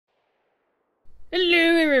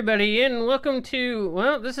Hello, everybody, and welcome to,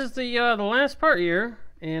 well, this is the last part here,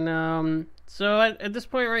 and so at this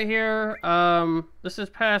point right here, this is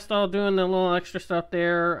past all doing the little extra stuff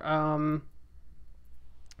there.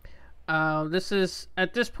 This is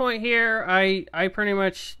at this point here, I pretty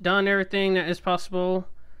much done everything that is possible.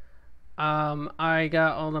 I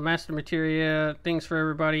got all the master materia things for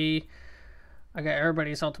everybody. I got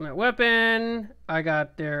everybody's ultimate weapon. I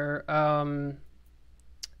got their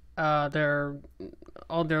all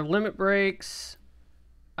their limit breaks.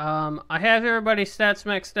 I have everybody's stats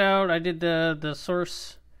maxed out. I did the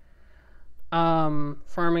source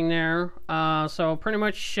farming there. So pretty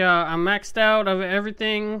much I'm maxed out of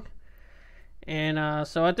everything. And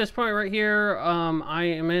so at this point right here, I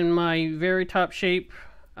am in my very top shape.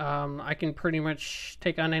 I can pretty much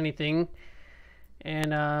take on anything.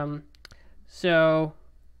 And so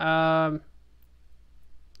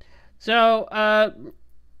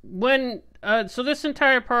this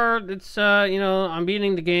entire part, it's I'm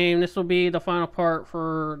beating the game. This will be the final part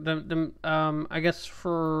for the I guess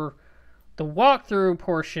for the walkthrough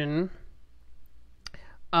portion.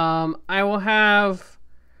 I will have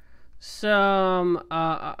some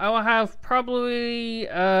I will have probably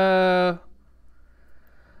I'm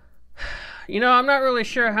not really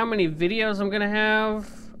sure how many videos I'm gonna have,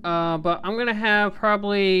 but I'm gonna have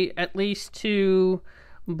probably at least 2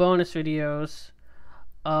 bonus videos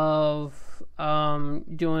of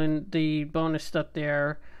doing the bonus stuff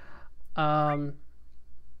there.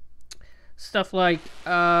 Stuff like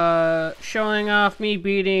showing off me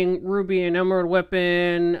beating Ruby and Emerald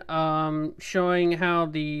weapon, showing how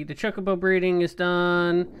the Chocobo breeding is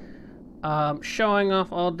done, showing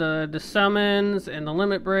off all the summons and the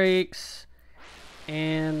limit breaks.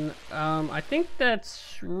 And I think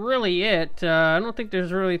that's really it. I don't think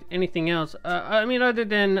there's really anything else. I mean, other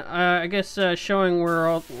than I guess showing where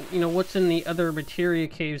all what's in the other materia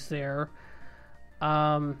caves there.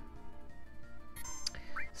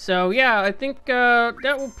 So yeah, I think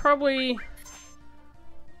that will probably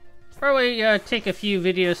take a few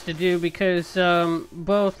videos to do, because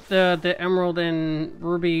both the Emerald and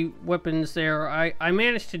Ruby weapons there, I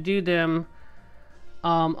managed to do them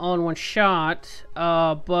all in one shot,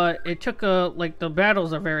 but it took the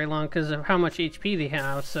battles are very long because of how much HP they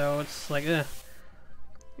have, so it's like so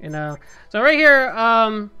right here,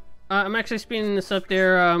 I'm actually speeding this up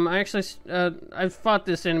there. I've fought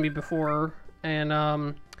this enemy before, and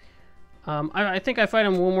I think I fight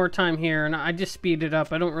him one more time here, and I just speed it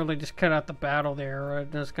up. I don't really just cut out the battle there. I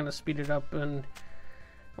just kind of speed it up and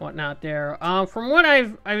whatnot there. From what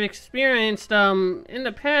I've experienced in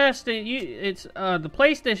the past, it's the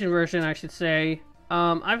PlayStation version, I should say.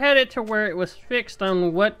 I've had it to where it was fixed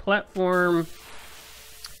on what platform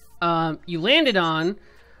you landed on.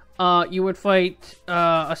 You would fight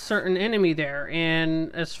a certain enemy there,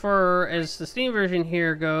 and as far as the Steam version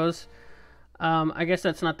here goes, I guess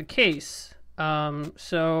that's not the case.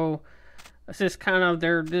 So it's just kind of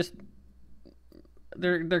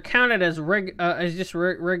they're counted as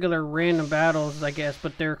regular random battles, I guess,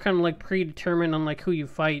 but they're kind of like predetermined on like who you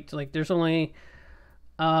fight. Like there's only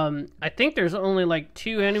I think there's only like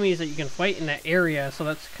 2 enemies that you can fight in that area, so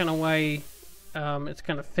that's kind of why it's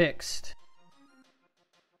kind of fixed.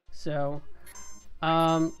 So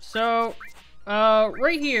right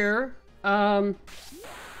here,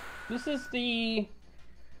 this is the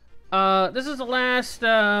last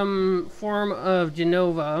form of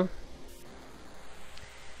Jenova.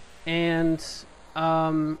 And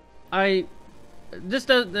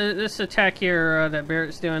this attack here that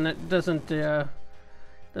Barrett's doing, that doesn't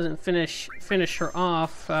finish her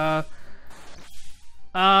off.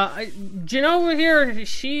 Jenova here,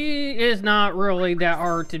 she is not really that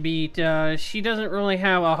hard to beat. She doesn't really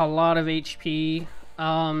have a lot of HP.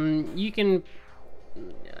 You can,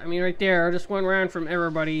 I mean, right there, I just went around from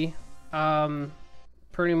everybody.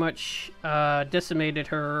 Pretty much decimated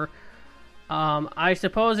her. I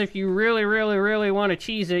suppose if you really want to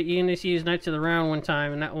cheese it, you can just use Knights of the Round one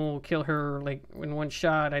time, and that will kill her like in one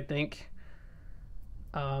shot, I think.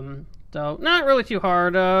 So not really too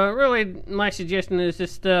hard. Really, my suggestion is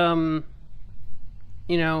just if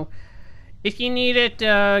you need it,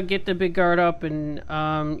 get the big guard up and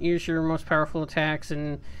use your most powerful attacks,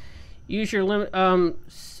 and use your limit.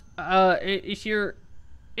 If you're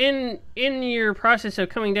in your process of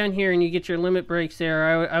coming down here and you get your limit breaks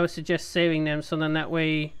there, I would suggest saving them, so then that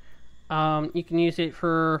way you can use it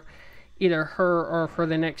for either her or for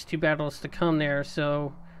the next 2 battles to come there.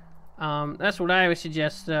 So that's what I would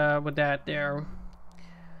suggest with that there.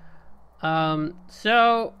 Kind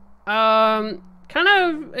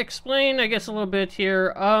of explain, I guess, a little bit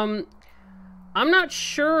here. I'm not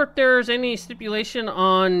sure if there's any stipulation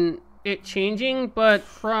on it changing, but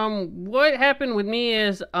from what happened with me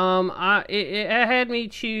is it had me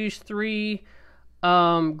choose 3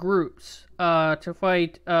 groups to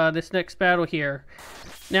fight this next battle here.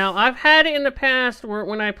 Now, I've had it in the past where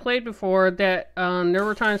when I played before that there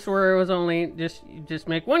were times where it was only just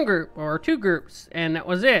make 1 group or 2 groups, and that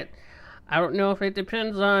was it. I don't know if it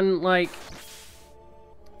depends on like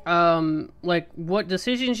what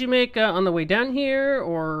decisions you make on the way down here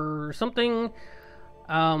or something.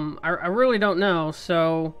 I really don't know.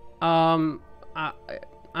 So I'm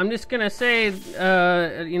just gonna say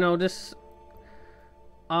you know, this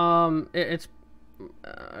it's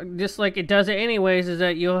just like it does it anyways, is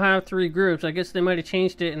that you'll have 3 groups. I guess they might have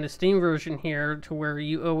changed it in the Steam version here to where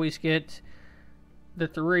you always get the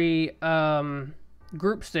 3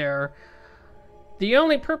 groups there. The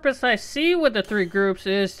only purpose I see with the 3 groups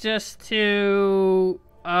is just to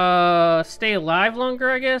stay alive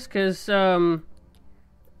longer, I guess, because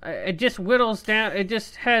it just whittles down. It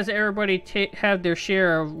just has everybody have their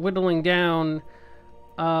share of whittling down.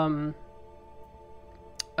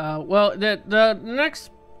 Well, the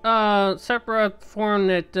next Sephiroth form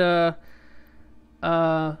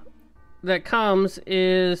that comes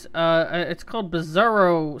is it's called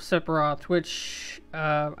Bizarro Sephiroth, which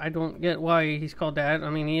I don't get why he's called that. I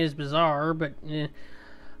mean, he is bizarre, but the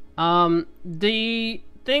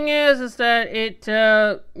thing is that it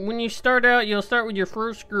when you start out, you'll start with your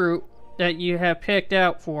first group that you have picked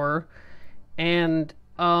out for, and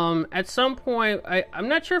at some point, I'm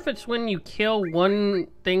not sure if it's when you kill one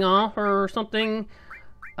thing off or something.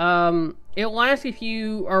 It will ask if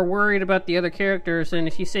you are worried about the other characters, and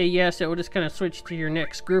if you say yes, it will just kind of switch to your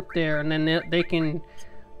next group there, and then they can,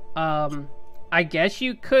 I guess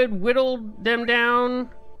you could whittle them down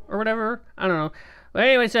or whatever. I don't know. But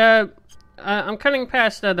anyways, I'm cutting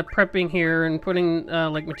past the prepping here and putting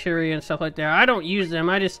like materia and stuff like that. I don't use them.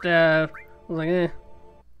 I just was like,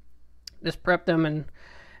 just prep them and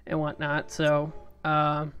whatnot. So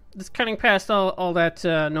just cutting past all that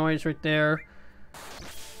noise right there.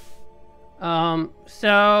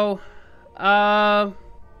 So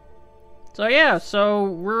yeah, so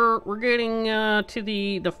we're getting to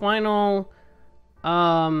the final.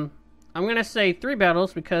 I'm gonna say 3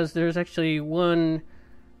 battles because there's actually one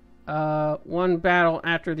battle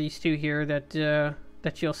after these 2 here that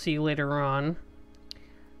you'll see later on.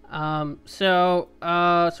 So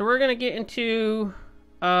we're gonna get into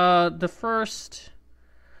the first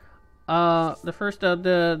of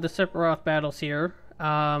the Sephiroth battles here.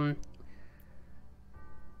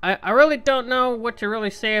 I really don't know what to really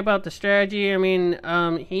say about the strategy. I mean,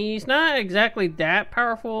 he's not exactly that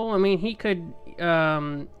powerful. I mean, he could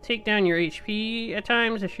take down your HP at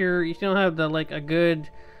times if you don't have a good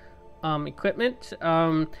equipment.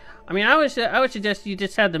 I mean, I would suggest you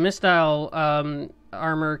just have the missile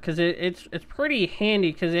armor, because it's pretty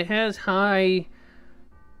handy because it has high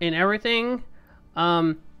in everything.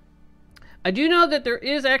 I do know that there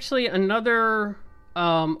is actually another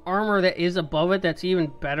armor that is above it that's even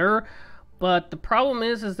better, but the problem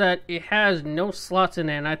is that it has no slots in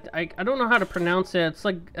it, and I don't know how to pronounce it. It's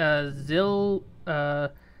like Zidilch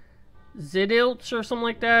or something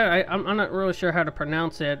like that. I'm not really sure how to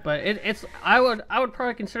pronounce it, but it's I would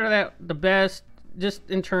probably consider that the best, just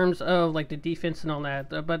in terms of like the defense and all that.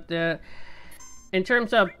 But in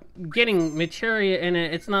terms of getting materia in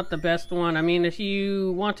it, it's not the best one. I mean, if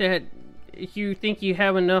you think you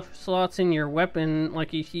have enough slots in your weapon,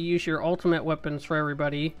 like if you use your ultimate weapons for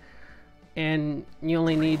everybody, and you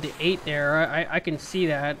only need the 8 there, I can see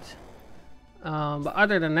that. But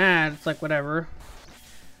other than that, it's like whatever.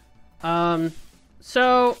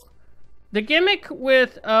 So the gimmick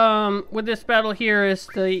with this battle here is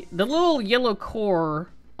the little yellow core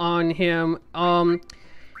on him.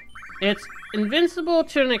 It's invincible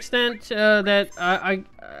to an extent that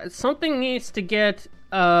something needs to get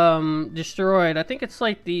destroyed. I think it's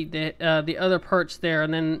like the other parts there,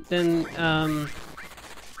 and then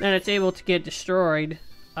it's able to get destroyed.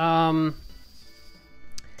 Other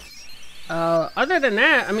than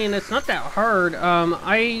that, I mean, it's not that hard.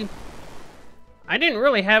 I didn't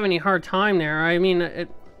really have any hard time there. I mean,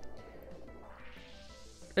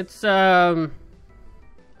 it's like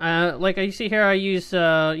you see here, I use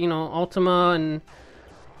Ultima, and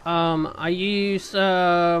I use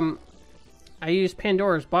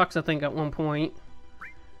Pandora's Box, I think, at one point.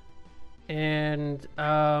 And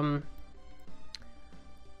I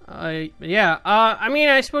mean,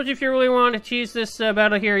 I suppose if you really want to choose this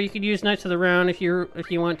battle here, you could use Knights of the Round if you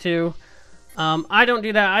want to. I don't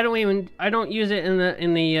do that. I don't use it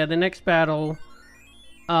in the next battle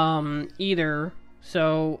either.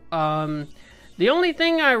 So The only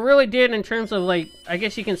thing I really did in terms of, like, I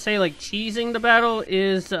guess you can say, like, cheesing the battle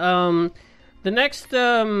is, the next,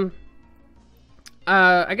 I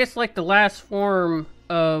guess, like, the last form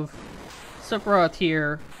of Sephiroth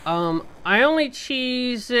here, I only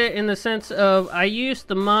cheese it in the sense of I used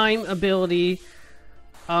the mime ability,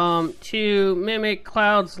 to mimic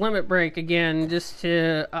Cloud's limit break again, just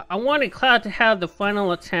to, I wanted Cloud to have the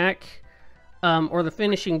final attack, or the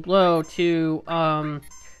finishing blow to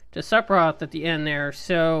Sephiroth at the end there.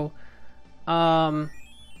 So, I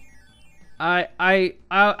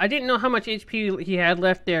didn't know how much HP he had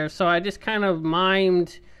left there, so I just kind of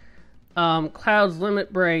mimed Cloud's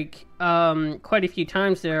limit break quite a few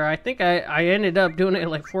times there. I think I ended up doing it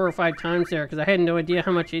like 4 or 5 times there because I had no idea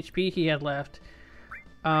how much HP he had left.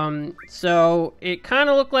 So it kind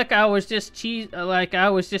of looked like I was just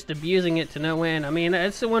abusing it to no end. I mean,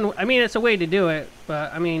 it's a way to do it,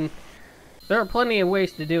 but I mean, there are plenty of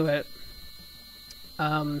ways to do it.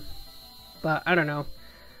 But I don't know.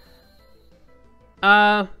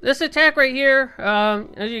 This attack right here,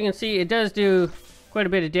 as you can see, it does do quite a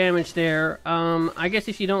bit of damage there. I guess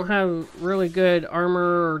if you don't have really good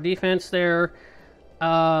armor or defense there,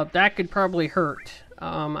 that could probably hurt.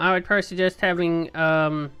 I would probably suggest having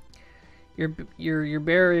your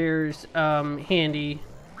barriers handy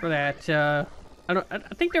for that. I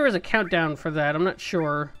think there was a countdown for that. I'm not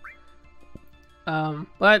sure.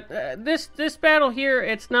 But this battle here,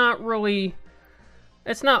 it's not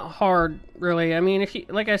hard really. I mean, if you,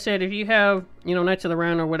 like I said, if you have, you know, Knights of the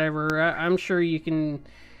Round or whatever, I'm sure you'll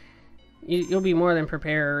be more than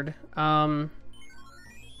prepared.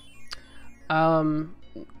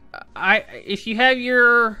 If you have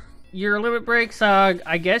your limit breaks,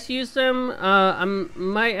 I guess use them. I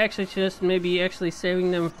might actually just maybe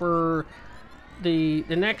saving them for the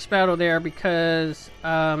next battle there, because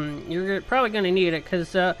you're probably going to need it,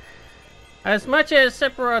 because as much as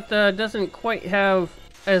Sephiroth doesn't quite have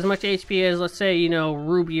as much HP as, let's say, you know,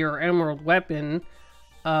 Ruby or Emerald weapon,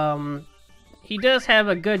 he does have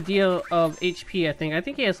a good deal of HP, I think. I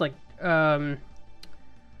think he has like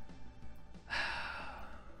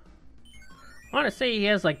I want to say he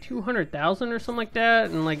has like 200,000 or something like that,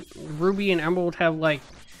 and like Ruby and Emerald have like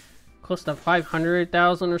close to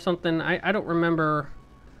 500,000 or something. I don't remember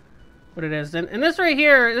what it is. And this right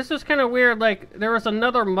here, this was kind of weird. Like, there was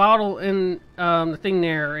another model in the thing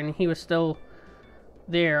there, and he was still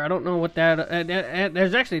there. I don't know what that...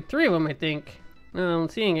 there's actually 3 of them, I think. I'm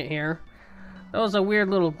seeing it here. That was a weird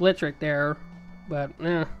little glitch right there. But,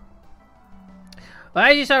 yeah.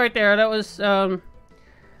 But as you saw right there, that was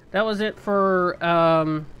it for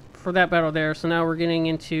that battle there. So now we're getting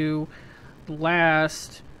into the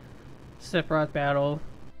last Sephiroth battle.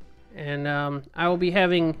 And I will be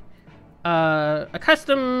having a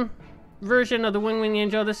custom version of the Wing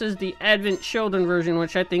Angel. This is the Advent Children version,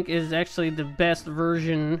 which I think is actually the best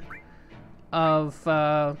version of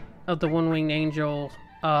the One-Winged Angel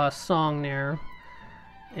song there.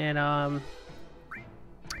 And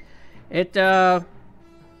it's a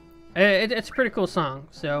pretty cool song.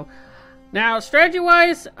 So now,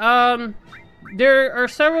 strategy-wise, there are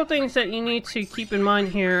several things that you need to keep in mind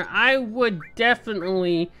here. I would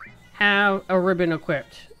definitely have a ribbon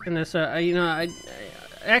equipped in this.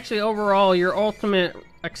 Actually, overall, your ultimate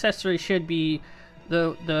accessory should be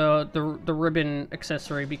the ribbon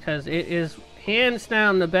accessory, because it is hands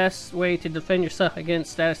down the best way to defend yourself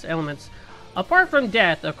against status elements. Apart from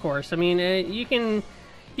death, of course. I mean, you can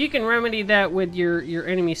remedy that with your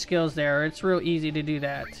enemy skills there. It's real easy to do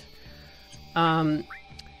that.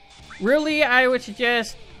 Really, I would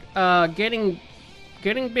suggest getting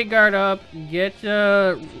Big Guard up, get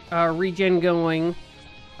regen going.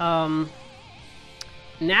 Now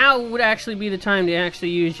would actually be the time to actually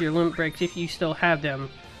use your limit breaks if you still have them.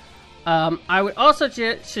 I would also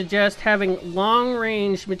suggest having long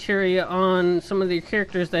range materia on some of the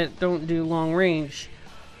characters that don't do long range.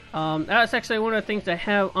 That's actually one of the things I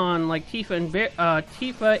have on like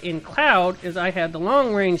Tifa and Cloud, is I have the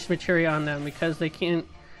long range materia on them, because they can't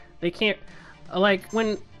like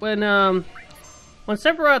when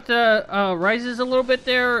Sephiroth rises a little bit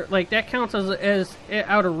there, like that counts as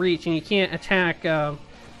out of reach, and you can't attack that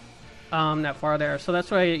far there. So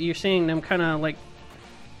that's why you're seeing them kind of like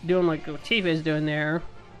doing like what Tifa is doing there.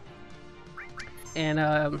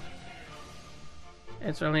 And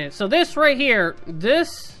it's really it. So this right here,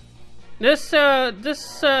 this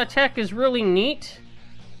attack is really neat.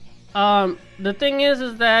 The thing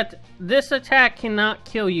is that this attack cannot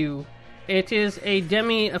kill you. It is a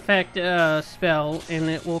demi effect spell, and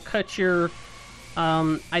it will cut your.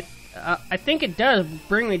 I think it does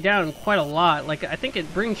bring me down quite a lot. Like, I think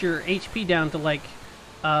it brings your HP down to like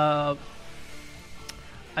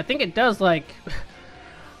I think it does like,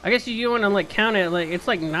 I guess you want to like count it, like it's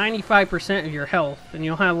like 95% of your health, and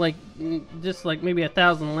you'll have like just like maybe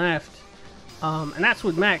 1,000 left, and that's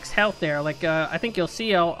with max health there. Like I think you'll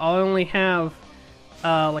see I'll only have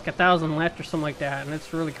like 1,000 left or something like that, and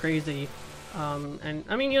it's really crazy. And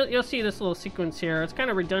I mean you'll see this little sequence here. It's kind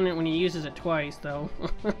of redundant when he uses it twice though.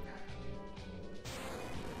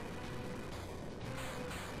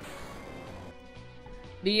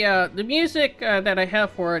 The music that I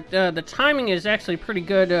have for it, the timing is actually pretty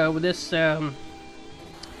good with this part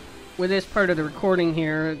of the recording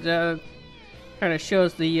here. It kind of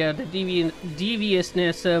shows the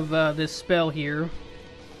deviousness of this spell here.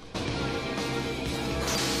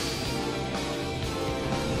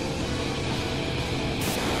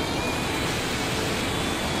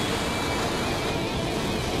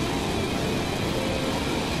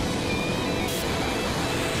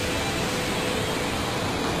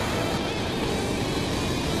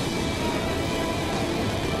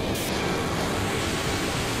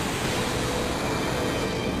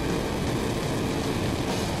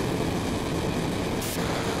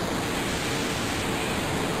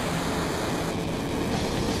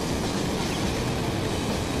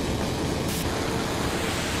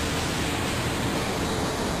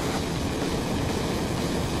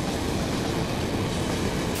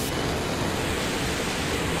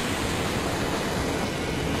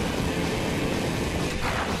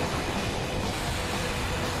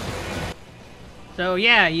 So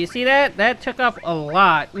yeah, you see that? That took off a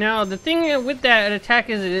lot. Now, the thing with that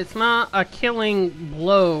attack is it's not a killing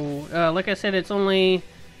blow. Like I said, it's only...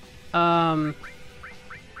 it's kind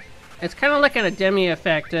of like a demi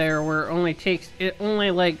effect there, where it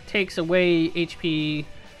only like takes away HP,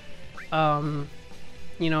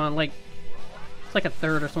 you know, like, it's like a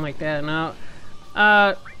third or something like that. Now,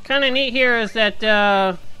 kind of neat here is that,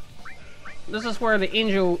 this is where the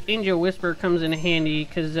Angel Whisper comes in handy,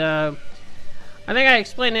 because, I think I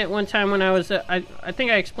explained it one time when I was, I think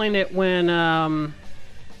I explained it when I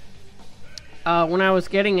was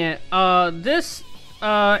getting it. This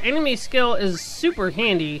enemy skill is super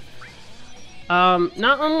handy.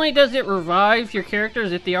 Not only does it revive your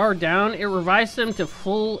characters if they are down, it revives them to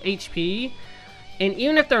full HP. And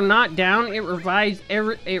even if they're not down, it revives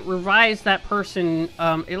that person.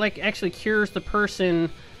 It like actually cures the person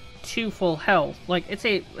to full health. Like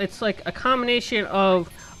it's like a combination of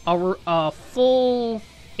a full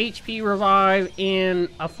HP revive and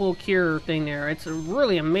a full cure thing there. It's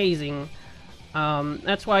really amazing.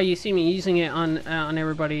 That's why you see me using it on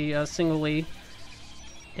everybody singly.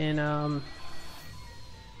 And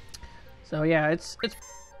so yeah, it's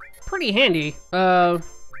pretty handy. So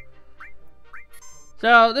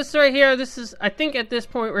this right here, this is, I think at this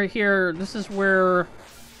point right here, this is where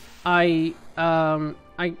I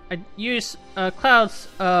use Cloud's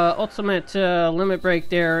ultimate limit break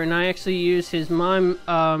there, and I actually use his mime.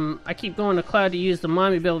 I keep going to Cloud to use the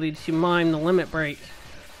mime ability to mime the limit break,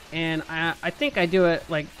 and I think I do it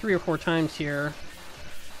like 3 or 4 times here.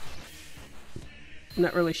 I'm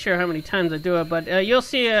not really sure how many times I do it, but you'll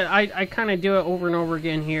see I kind of do it over and over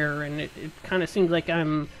again here, and it kind of seems like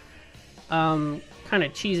I'm kind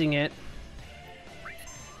of cheesing it.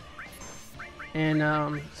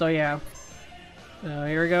 And so yeah.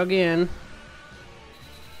 Here we go again.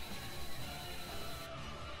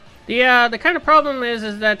 The kind of problem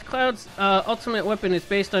is that Cloud's ultimate weapon is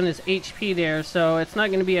based on his HP there, so it's not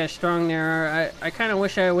going to be as strong there. I kind of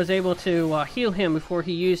wish I was able to heal him before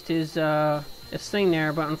he used his thing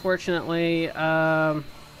there, but unfortunately, you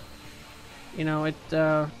know, it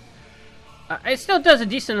still does a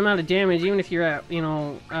decent amount of damage, even if you're at, you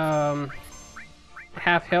know,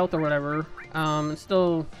 half health or whatever. It's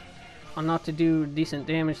still enough to do decent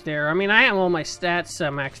damage there. I mean, I have all my stats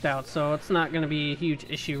maxed out, so it's not going to be a huge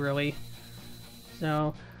issue, really.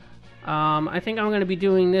 So, I think I'm going to be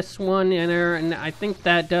doing this one in there, and I think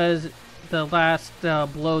that does the last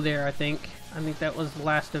blow there, I think that was the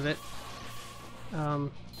last of it.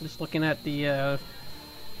 Just looking at the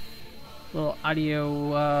little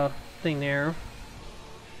audio thing there.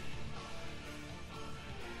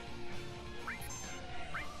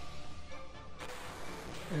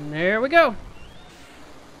 And there we go.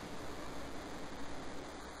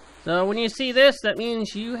 So when you see this, that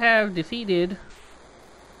means you have defeated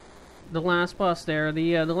the last boss there.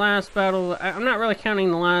 The last battle, I'm not really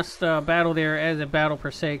counting the last battle there as a battle per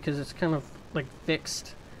se, because it's kind of like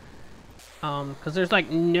fixed. Because there's like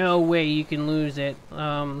no way you can lose it.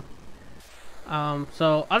 So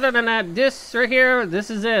other than that, this right here, this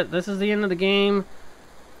is it. This is the end of the game.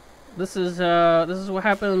 This is what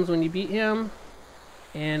happens when you beat him.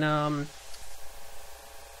 And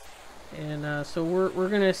And so we're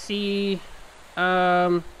gonna see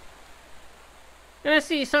something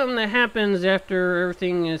that happens after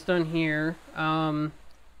everything is done here. I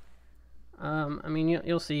mean,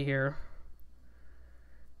 you'll see here.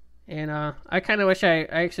 And I kind of wish I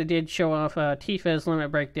actually did show off Tifa's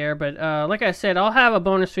limit break there, but like I said, I'll have a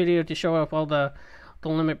bonus video to show off all the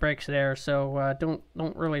limit breaks there. So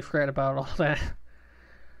don't really fret about all that.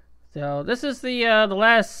 So this is the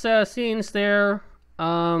last scenes there.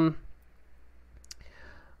 I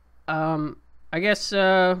guess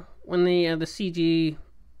when the CG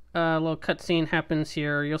little cutscene happens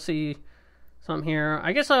here, you'll see something here.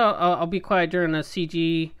 I guess I'll be quiet during the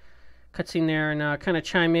CG cutscene there and kind of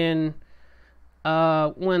chime in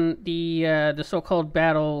when the so-called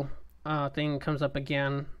battle thing comes up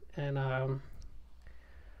again. And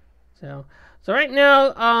so right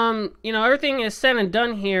now, you know, everything is said and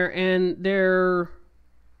done here, and they're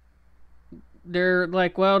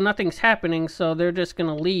like, well, nothing's happening, so they're just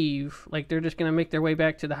gonna leave. Like, they're just gonna make their way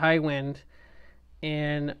back to the High Wind.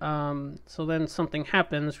 And so then something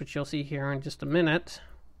happens, which you'll see here in just a minute.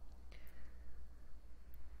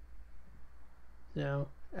 So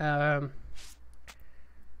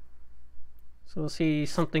we'll see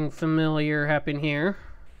something familiar happen here.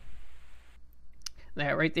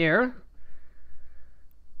 That right there.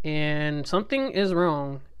 And something is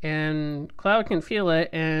wrong, and Cloud can feel it,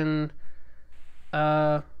 and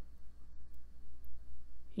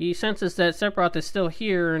he senses that Sephiroth is still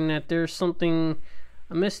here and that there's something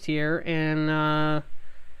amiss here, and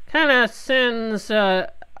kind of sends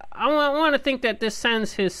I want to think that this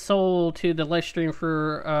sends his soul to the live stream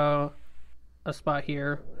for a spot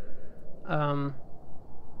here.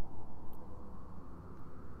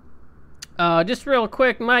 Just real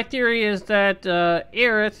quick, my theory is that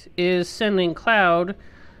Aerith is sending Cloud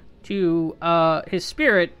to his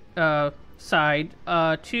spirit side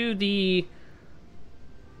to the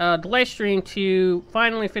live stream to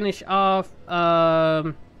finally finish off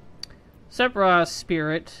Sephiroth's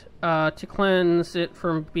spirit to cleanse it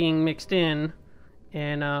from being mixed in.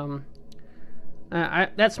 And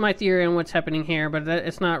that's my theory on what's happening here, but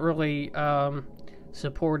it's not really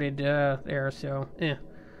supported there, so yeah.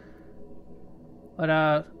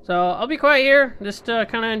 But so I'll be quiet here, just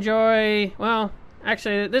kind of enjoy. Well,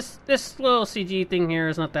 actually, this little CG thing here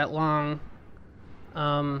is not that long.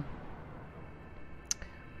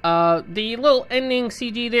 The little ending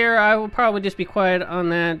CG there, I will probably just be quiet on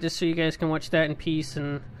that, just so you guys can watch that in peace,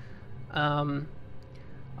 and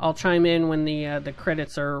I'll chime in when the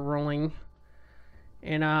credits are rolling.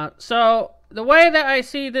 And so the way that I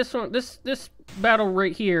see this one, this battle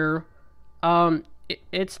right here,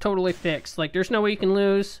 it's totally fixed. Like, there's no way you can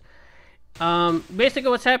lose. Basically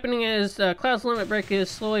what's happening is Cloud's limit break is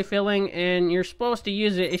slowly filling, and you're supposed to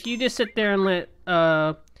use it. If you just sit there and let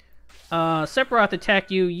Sephiroth attack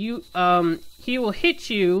you, he will hit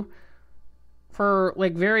you for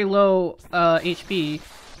like very low HP,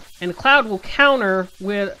 and Cloud will counter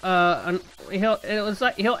with he'll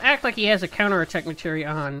act like he has a counter attack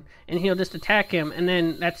material on, and he'll just attack him, and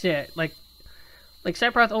then that's it. Like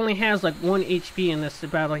Sephiroth only has like 1 HP in this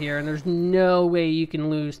battle here, and there's no way you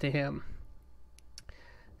can lose to him.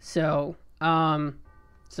 So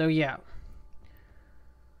yeah.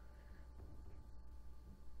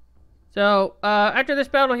 So after this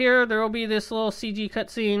battle here, there will be this little CG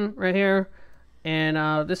cutscene right here,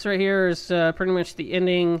 and this right here is pretty much the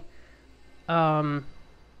ending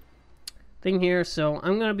thing here. So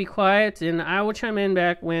I'm gonna be quiet, and I will chime in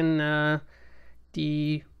back when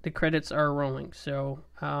the credits are rolling. So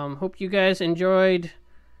hope you guys enjoyed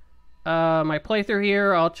my playthrough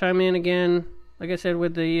here. I'll chime in again, like I said,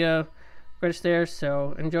 with the credits there.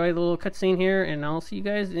 So enjoy the little cutscene here, and I'll see you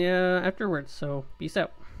guys afterwards. So peace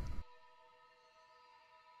out.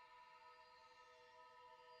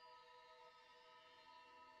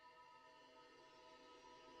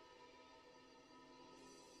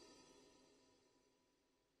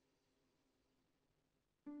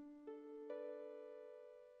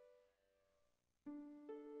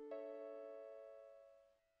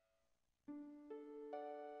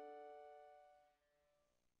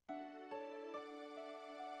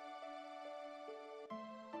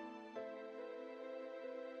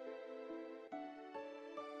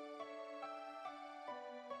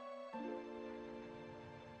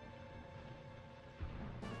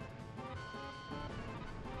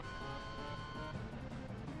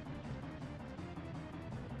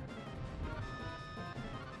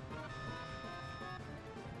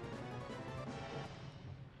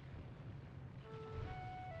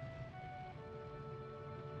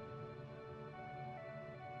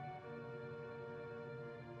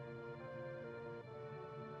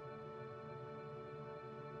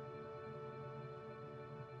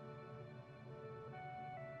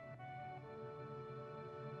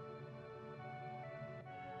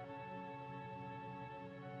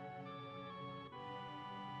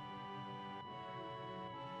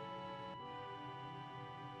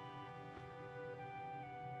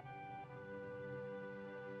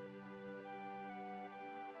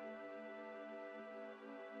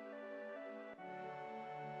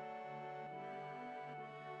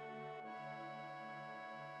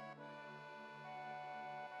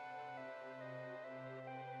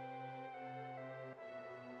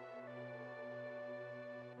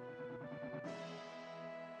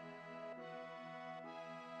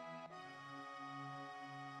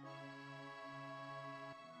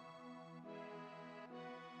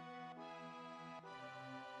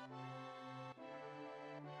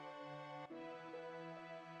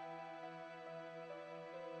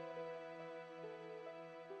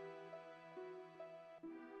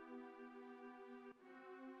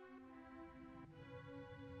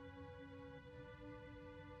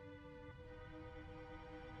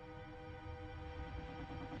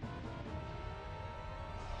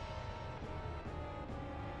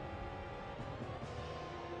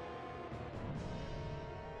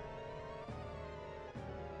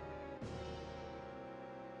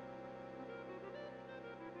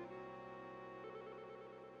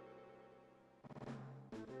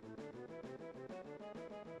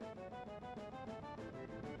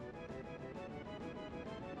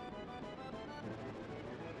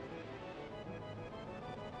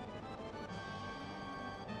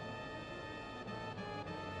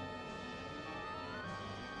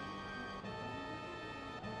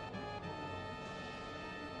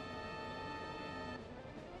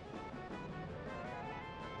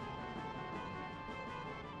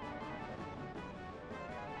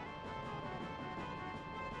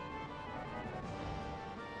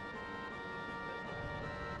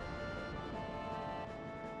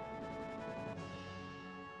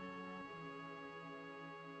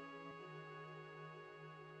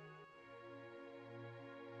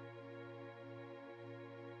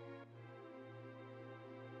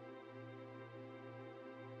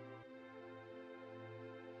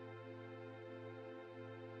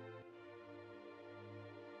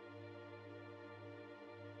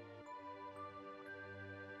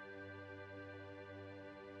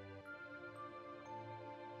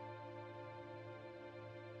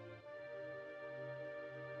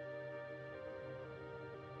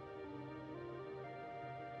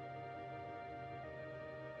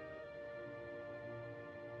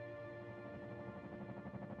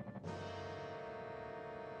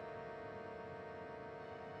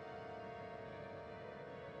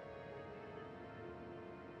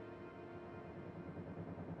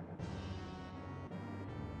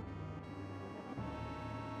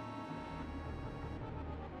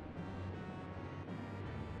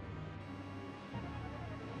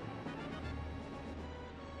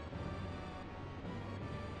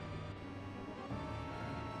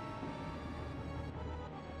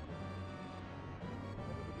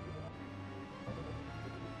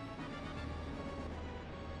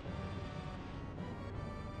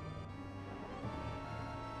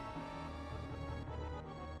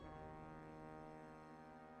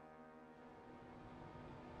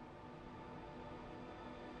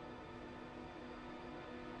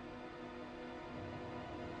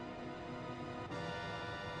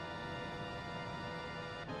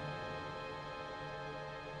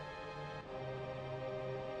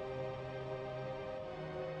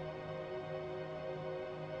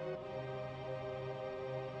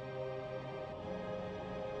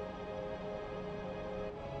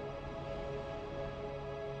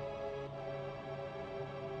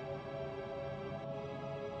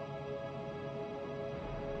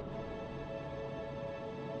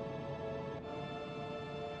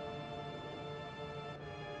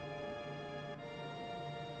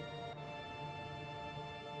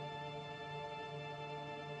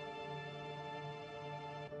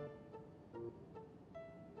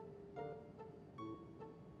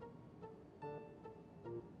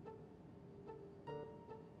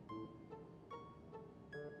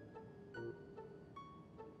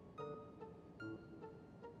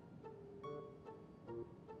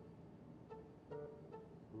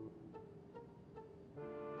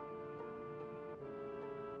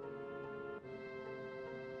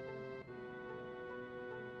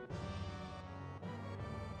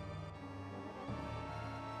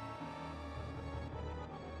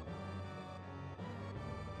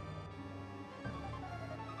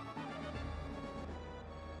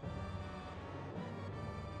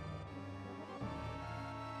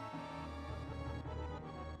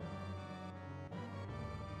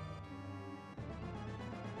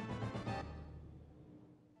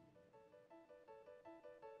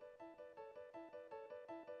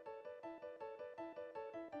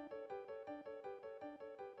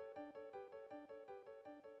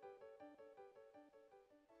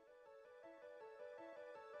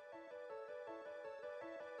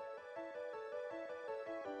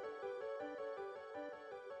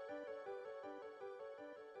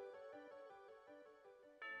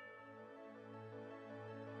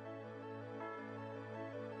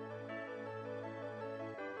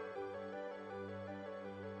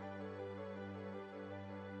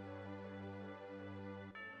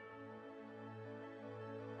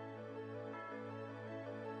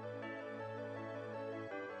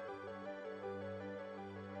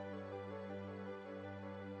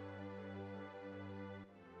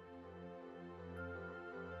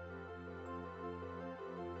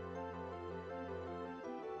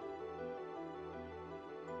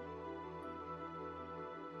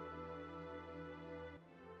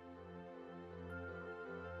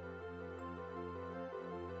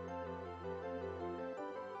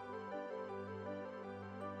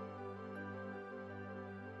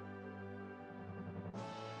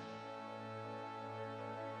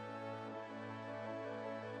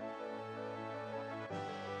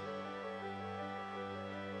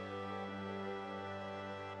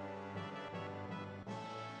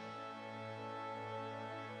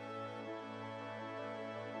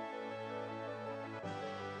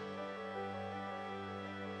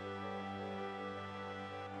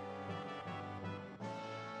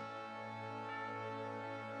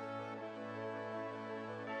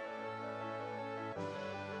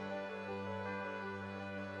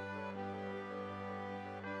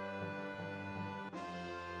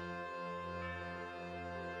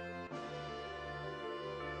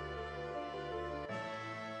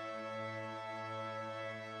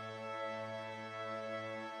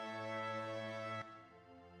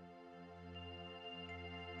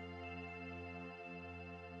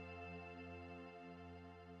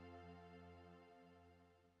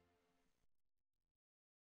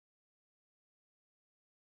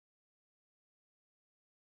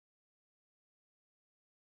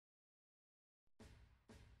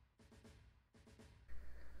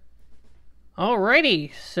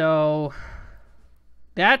 Alrighty, so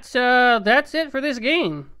that's it for this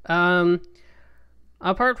game.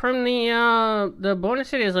 Apart from the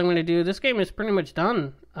bonus videos I'm going to do, this game is pretty much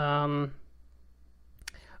done.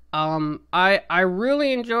 I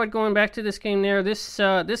really enjoyed going back to this game there.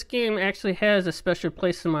 This game actually has a special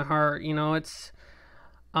place in my heart. You know, it's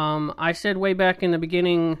I said way back in the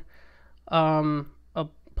beginning of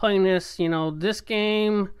playing this, you know, this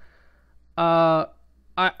game,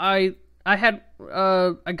 I had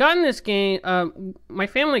gotten this game. My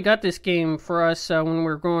family got this game for us when we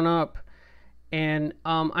were growing up, and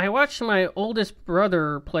I watched my oldest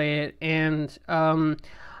brother play it, and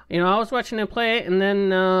you know, I was watching him play it, and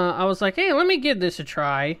then I was like, hey, let me give this a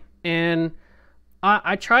try. And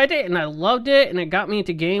I tried it, and I loved it, and it got me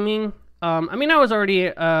into gaming. I mean, I was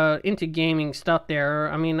already into gaming stuff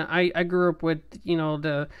there. I mean, I grew up with, you know,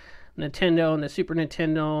 the Nintendo and the Super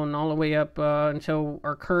Nintendo and all the way up until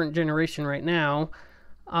our current generation right now.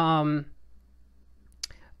 I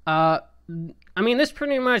mean, this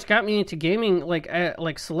pretty much got me into gaming,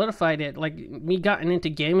 like solidified it, like me gotten into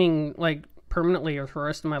gaming, like, permanently or for the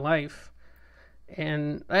rest of my life.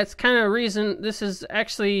 And that's kind of the reason this is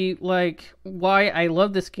actually like why I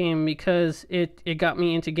love this game, because it got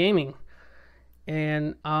me into gaming.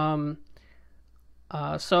 And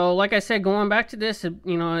so like I said, going back to this,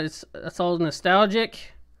 you know, it's all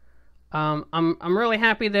nostalgic. I'm really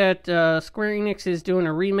happy that Square Enix is doing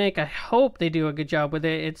a remake. I hope they do a good job with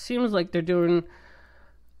it. It seems like they're doing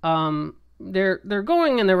they're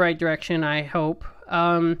going in the right direction, I hope.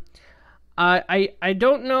 I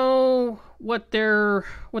don't know what their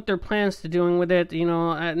plans to doing with it. You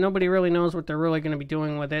know, nobody really knows what they're really going to be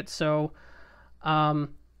doing with it. So,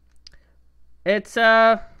 it's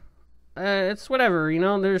whatever. You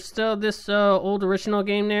know, there's still this old original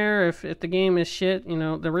game there. If the game is shit, you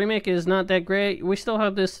know, the remake is not that great. We still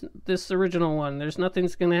have this original one. There's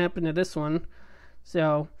nothing's going to happen to this one.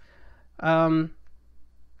 So, I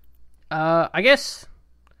guess.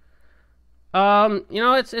 You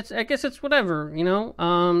know, I guess it's whatever, you know.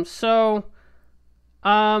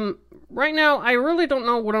 Right now I really don't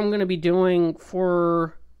know what I'm going to be doing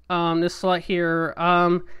for this slot here.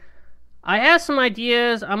 I have some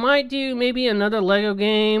ideas. I might do maybe another Lego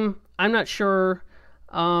game. I'm not sure.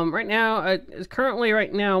 Right now I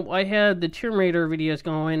had the Tomb Raider videos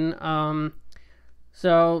going.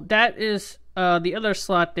 So that is the other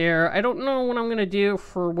slot there. I don't know what I'm going to do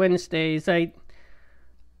for Wednesdays. I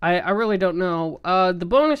really don't know. The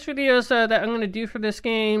bonus videos that I'm going to do for this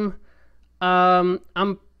game, I'm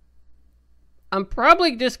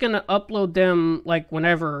probably just going to upload them like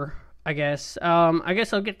whenever, I guess. I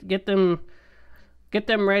guess I'll get them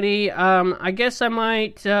ready. I guess I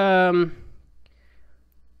might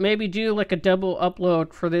maybe do like a double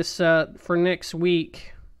upload for this for next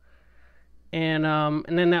week. And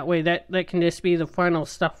then that way that can just be the final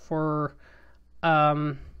stuff for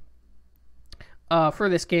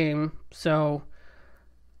this game. So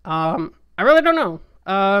I really don't know.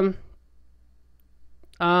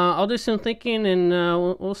 I'll do some thinking, and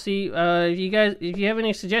we'll see. If you have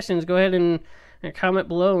any suggestions, go ahead and comment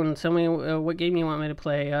below and tell me what game you want me to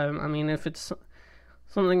play. I mean, if it's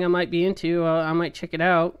something I might be into, I might check it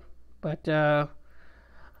out. But other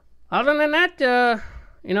than that,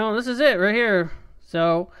 you know, this is it right here.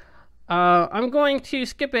 So I'm going to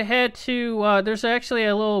skip ahead to, there's actually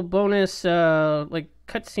a little bonus, like,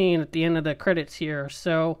 cutscene at the end of the credits here.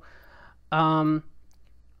 So, I'm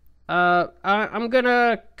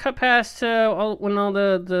gonna cut past, when all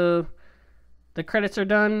the credits are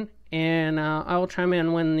done, and, I will chime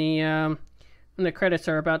in when the credits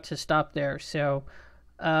are about to stop there. So,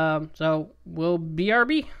 we'll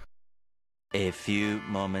BRB. A few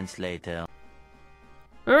moments later.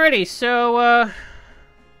 Alrighty, so,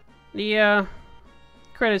 the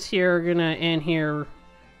credits here are gonna end here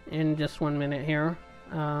in just 1 minute here.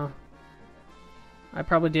 I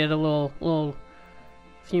probably did a little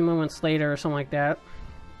few moments later or something like that.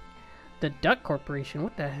 The Duck Corporation,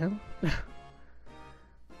 what the hell?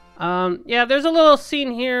 Yeah, there's a little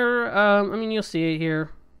scene here. I mean, you'll see it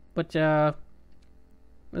here, but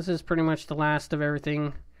this is pretty much the last of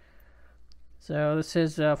everything. So this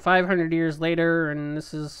is 500 years later, and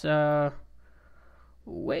this is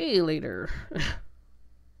way later.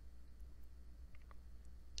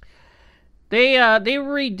 They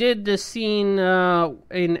redid this scene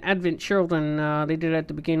in Advent Children. They did it at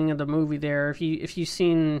the beginning of the movie there. If you've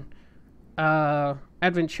seen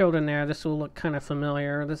Advent Children there, this will look kind of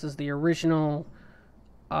familiar. This is the original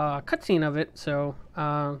cutscene of it. So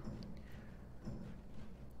I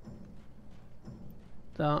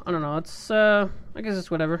don't know. It's I guess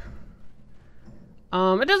it's whatever.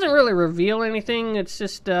 It doesn't really reveal anything. It's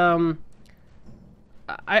just, I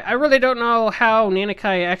really don't know how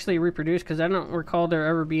Nanakai actually reproduced, because I don't recall there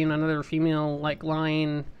ever being another female, like,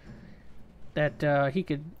 lion that he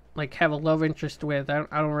could, like, have a love interest with. I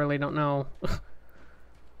don't know.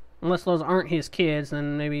 Unless those aren't his kids,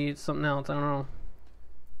 then maybe it's something else. I don't know.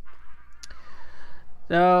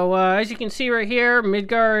 So, as you can see right here,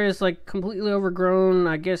 Midgar is, like, completely overgrown.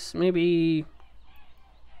 I guess maybe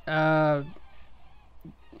everything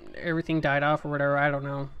died off or whatever. I don't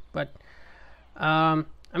know. But, I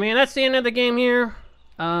mean, that's the end of the game here.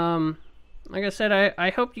 Like I said, I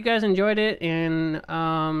hope you guys enjoyed it, and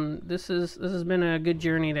this has been a good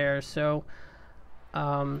journey there. So,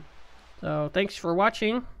 thanks for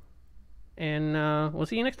watching, and we'll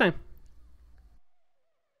see you next time.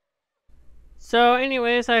 So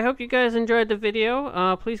anyways, I hope you guys enjoyed the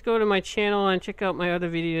video. Please go to my channel and check out my other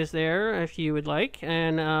videos there if you would like.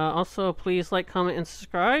 And also please like, comment, and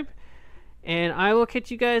subscribe. And I will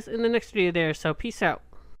catch you guys in the next video there. So peace out.